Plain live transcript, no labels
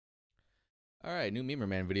Alright, new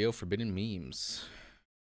MemerMan video, forbidden memes.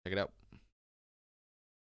 Check it out.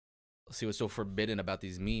 Let's see what's so forbidden about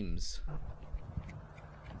these memes.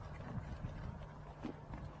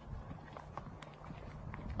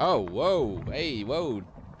 Oh, whoa, hey, whoa.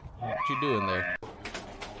 What you doing there? I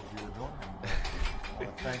want to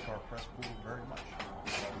thank our press pool very much.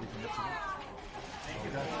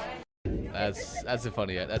 That's a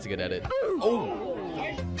funny, that's a good edit. Oh!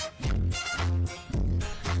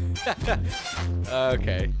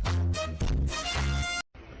 Okay.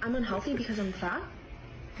 I'm unhealthy because I'm fat?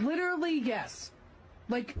 Literally, yes.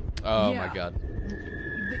 Like, oh yeah. my god.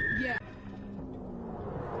 Yeah.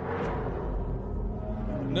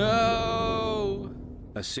 No!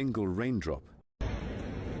 A single raindrop.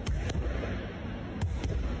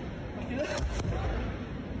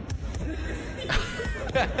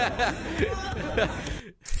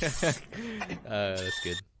 That's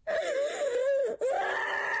good.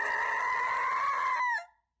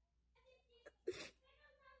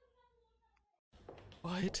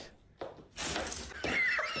 What?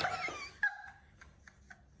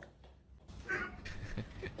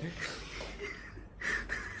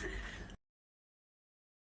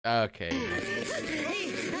 Okay.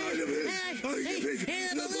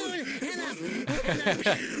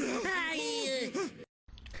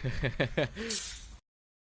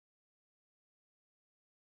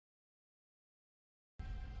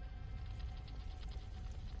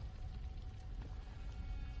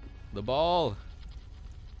 The ball.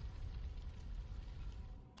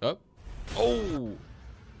 Oh. Oh.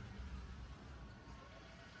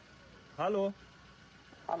 Hallo.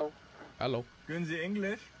 Hallo. Hello. Können Sie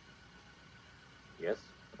Englisch? Yes.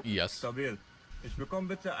 Yes. Stabil. Ich bekomme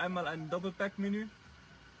bitte einmal ein Doppelpack-Menü.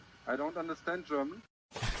 I don't understand German.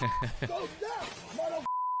 Go down, mother.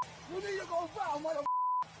 You need to go down, mother.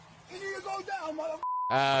 You need to go down, mother.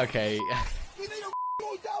 Okay. You need to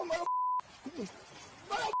go down, mother.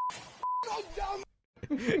 Mother. Go down.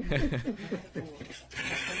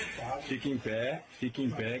 Fica em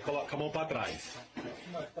pé, coloca a mão pra trás.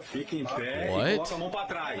 Fica em pé What? e coloca a mão pra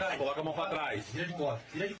trás. Coloca a mão pra trás.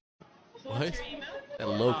 What? That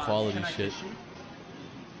low quality shit.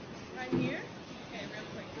 Right here? Okay, real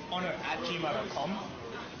quick. honor@gmail.com.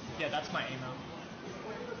 Yeah, that's my email.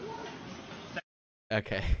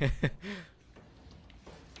 Okay.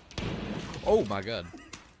 Oh my god.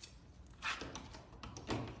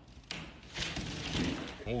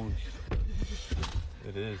 Oh,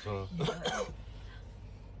 it is, huh?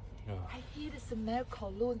 I hear the smell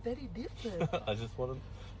cologne very different. I just want to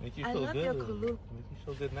make you I feel love good. your cologne. Make you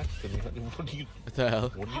feel good next to me. What the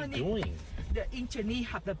hell? What are Honey. you doing? The engineer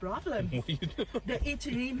have the problem. What are you doing? The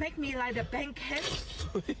engineer make me like the banquet.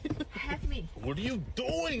 Have me. What are you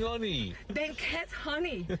doing, honey? Banquet,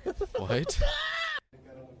 honey. What?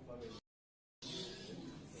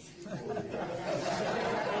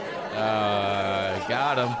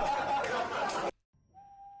 Got him.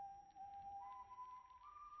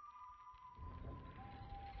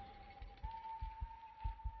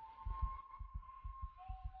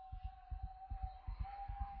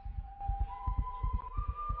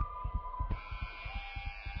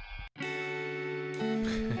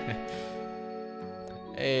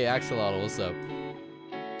 Hey, Axolotl, what's up?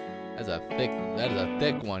 That is a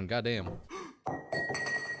thick one, goddamn.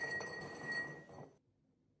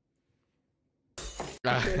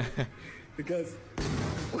 Because.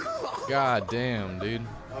 God damn, dude.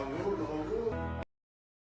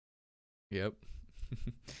 Yep.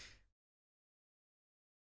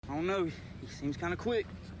 I don't know. He seems kind of quick.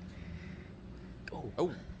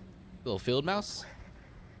 Oh, little field mouse.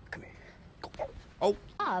 Come here. Oh.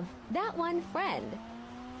 Of that one friend.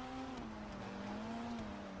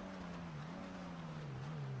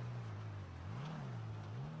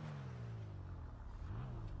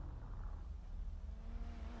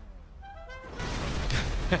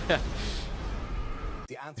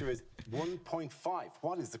 The answer is 1.5.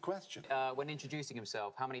 What is the question? When introducing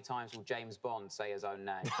himself, how many times will James Bond say his own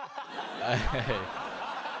name?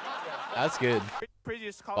 That's good.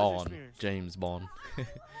 Previous college Bond. experience. James Bond.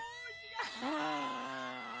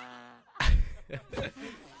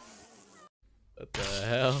 What the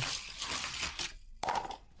hell?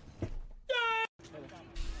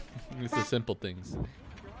 It's the simple things.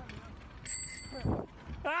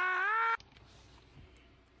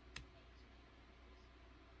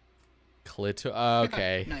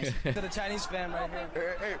 Okay. Nice. To the Chinese fan right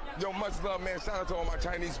here. Hey, yo, much love, man. Shout out to all my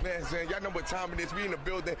Chinese fans, man. Y'all know what time it is. We in the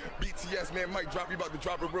building. BTS, man. Mic drop. We about to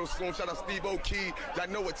drop it real soon. Shout out Steve O'Key. Y'all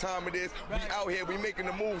know what time it is. We out here. We making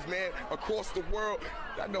the moves, man. Across the world.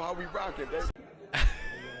 Y'all know how we rocking, baby.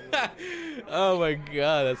 Oh my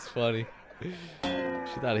god, that's funny.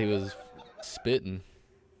 She thought he was spitting.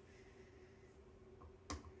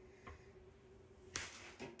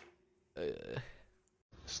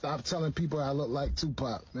 Stop telling people I look like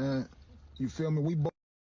Tupac, man. You feel me? We both.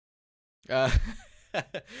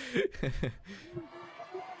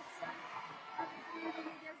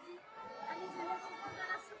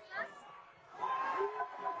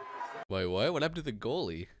 Wait, what? What happened to the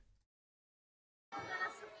goalie?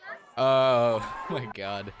 Oh my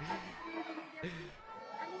god.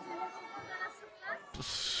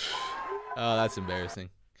 Oh, that's embarrassing.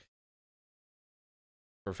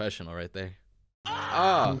 Professional right there.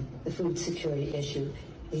 Ah. The food security issue.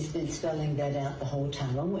 He's been spelling that out the whole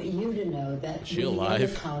time. I want you to know that she we alive? in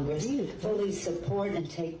the Congress fully support and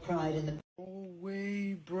take pride in the. No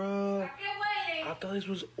way, bruh. I thought this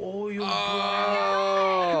was oil,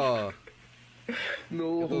 Oh.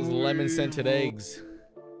 No. Those lemon scented eggs.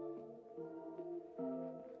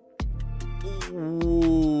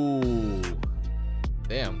 Ooh.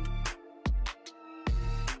 Damn.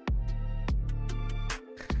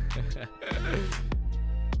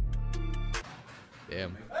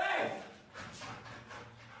 Damn.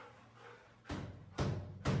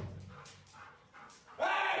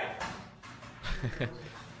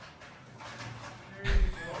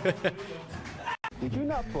 Did you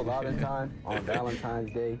not pull out in time on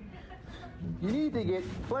Valentine's Day? You need to get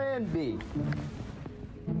Plan B.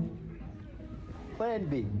 Plan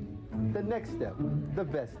B. The next step. The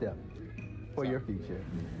best step for your future.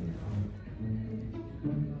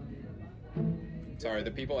 Sorry,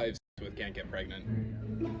 the people I've sex with can't get pregnant.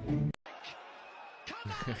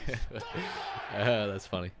 That's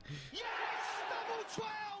funny.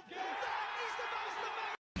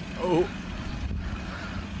 Oh.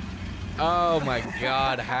 Oh my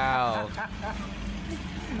god, how?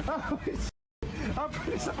 I'll put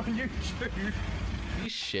this up on YouTube. Did he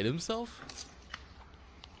shit himself?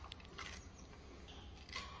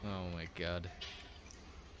 Oh my god.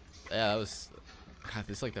 Yeah, that was... God,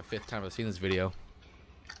 this is like the 5th time I've seen this video.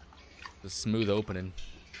 The smooth opening.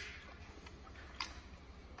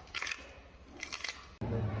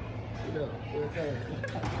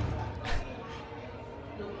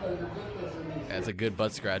 That's a good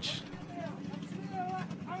butt scratch.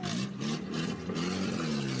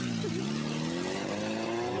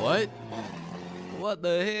 What? What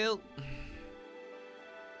the hell?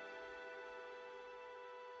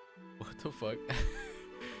 What the fuck?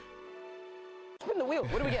 Spin the wheel.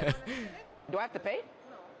 What do we get? Do I have to pay?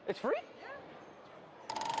 It's free?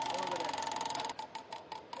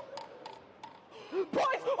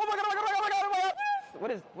 Price! Oh my god, oh my god, oh my god, oh my god, oh my god!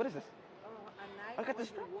 What is this? I got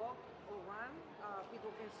this. Walk or run,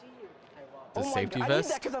 people can see you. The safety god, vest? I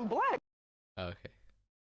need that because I'm black. Oh, okay.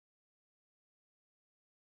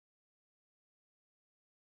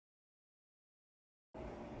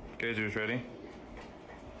 Okay, Zeus, ready?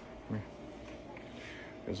 Come here.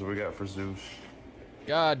 Here's what we got for Zeus.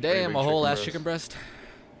 God damn, a whole ass chicken breast.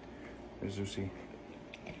 Here's Zeusy.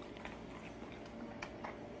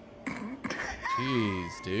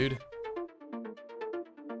 Jeez, dude.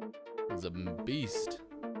 It's a beast.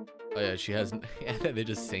 Oh yeah, she hasn't. They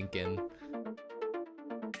just sink in.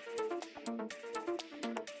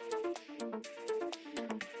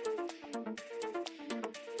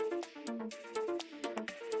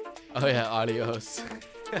 Oh yeah, adios.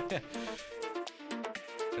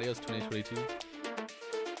 Adios 2022.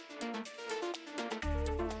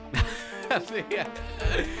 Yeah.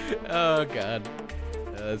 Oh god.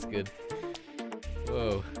 Oh, that's good.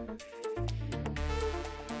 Whoa.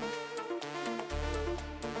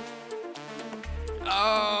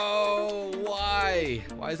 Oh, why?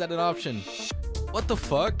 Why is that an option? What the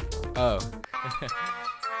fuck? Oh.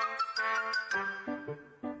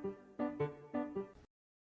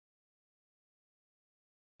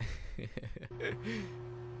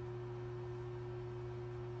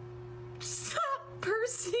 Stop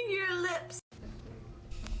pursing your lips.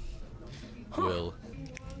 Will.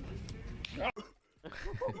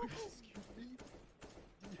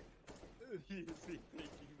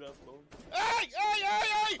 Hey!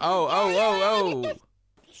 Oh, oh, oh, oh!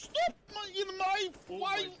 Stop in my...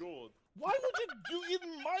 Why? Why would you do in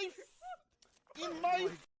my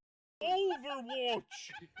Overwatch?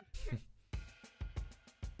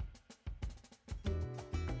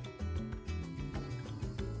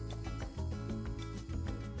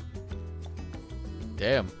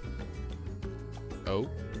 Damn. Oh.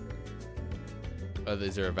 Oh,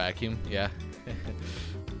 is there a vacuum? Yeah.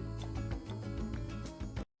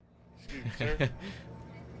 Excuse me, sir. I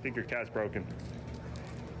think your cat's broken.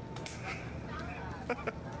 What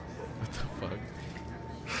the fuck?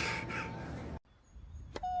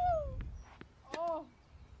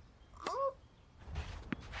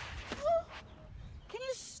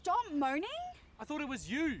 moaning? I thought it was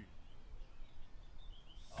you.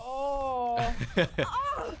 Oh.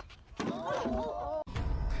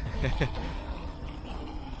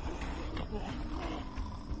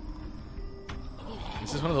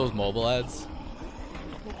 Is this one of those mobile ads?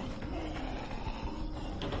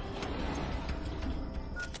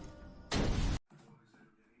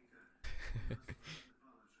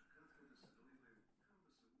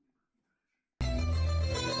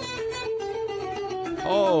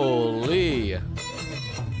 Holy!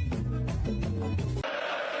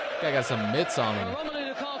 Guy got some mitts on him.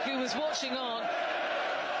 Romelu Lukaku was watching on,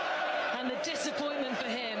 and the disappointment for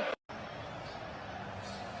him.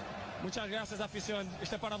 Muchas gracias, afición.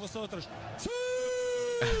 Este para vosotros.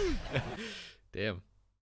 Damn.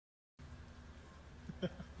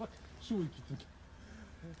 What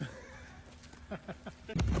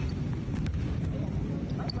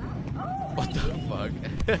the fuck?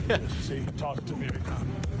 See, talk to me.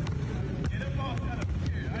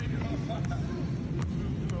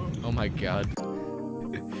 Oh my god.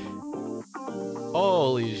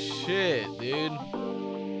 Holy shit, dude.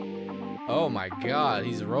 Oh my god,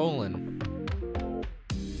 he's rolling.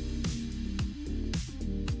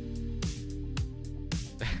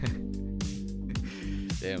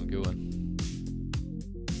 Damn, good one.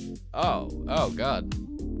 Oh god.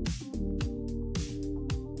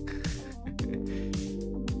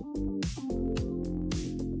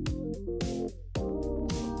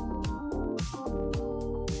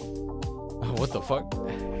 What the fuck?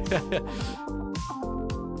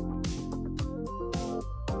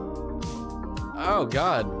 Oh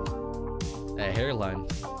god. That hairline.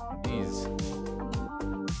 Jeez.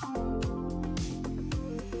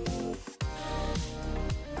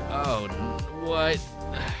 Oh, what?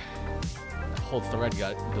 The whole thread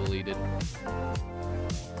got deleted.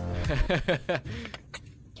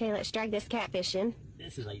 Okay, let's drag this catfish in.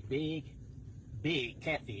 This is a big, big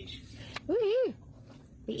catfish. Woo-hoo.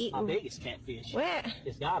 Be eating. How big is catfish? What?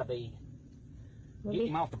 It's gotta be. Getting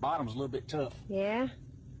him off the bottom's a little bit tough. Yeah.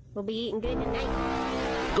 We'll be eating good tonight.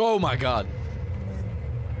 Oh my god.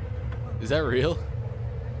 Is that real?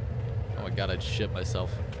 Oh my god, I'd shit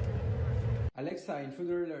myself. Alexa,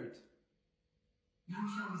 intruder alert. You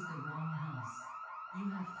chose the wrong house. You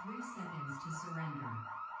have 3 seconds to surrender.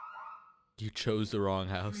 You chose the wrong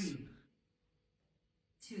house. 3,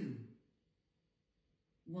 2,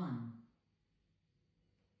 1.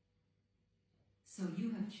 So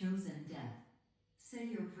you have chosen death. Say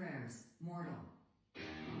your prayers, mortal.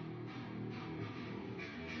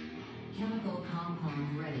 Chemical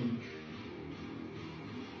compound ready.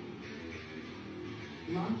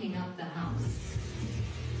 Locking up the house.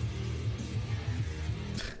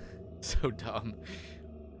 So dumb.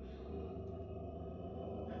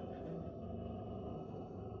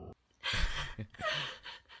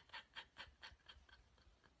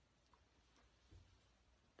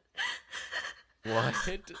 What?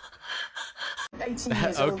 18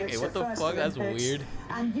 years old, Okay, what the fuck? That's weird.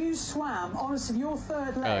 And you swam. Honestly, your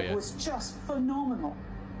third leg was just phenomenal.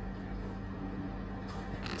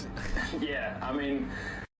 Yeah, I mean...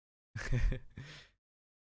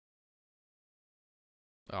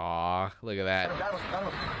 Aw, look at that.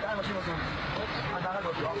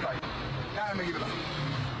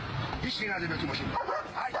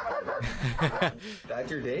 That's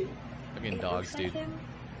your date? Fucking dogs, dude.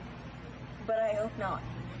 But I hope not.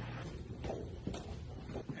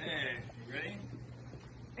 Hey, you ready?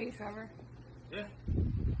 Are you Trevor? Yeah.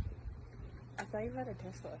 I thought you had a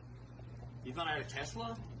Tesla. You thought I had a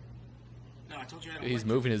Tesla? No, I told you I had a He's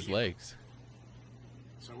moving his legs.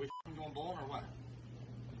 So are we going bowling or what?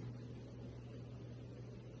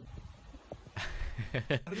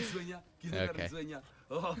 Risueña, ¿quién es Okay. la risueña?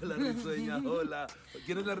 Hola, risueña, hola.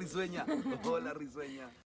 ¿Quién es la risueña? Hola, risueña.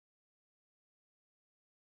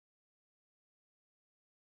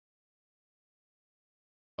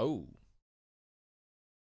 Oh.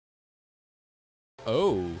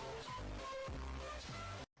 Oh.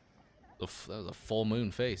 That was a full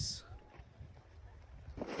moon face.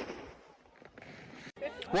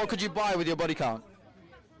 What could you buy with your body count?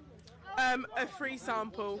 A free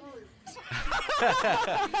sample.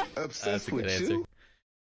 Obsessed That's a good with answer. you?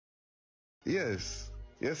 Yes.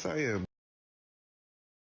 Yes, I am.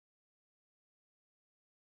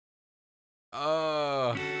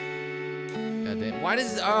 Oh. God damn. Why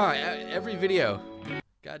does every video?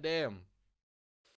 God damn.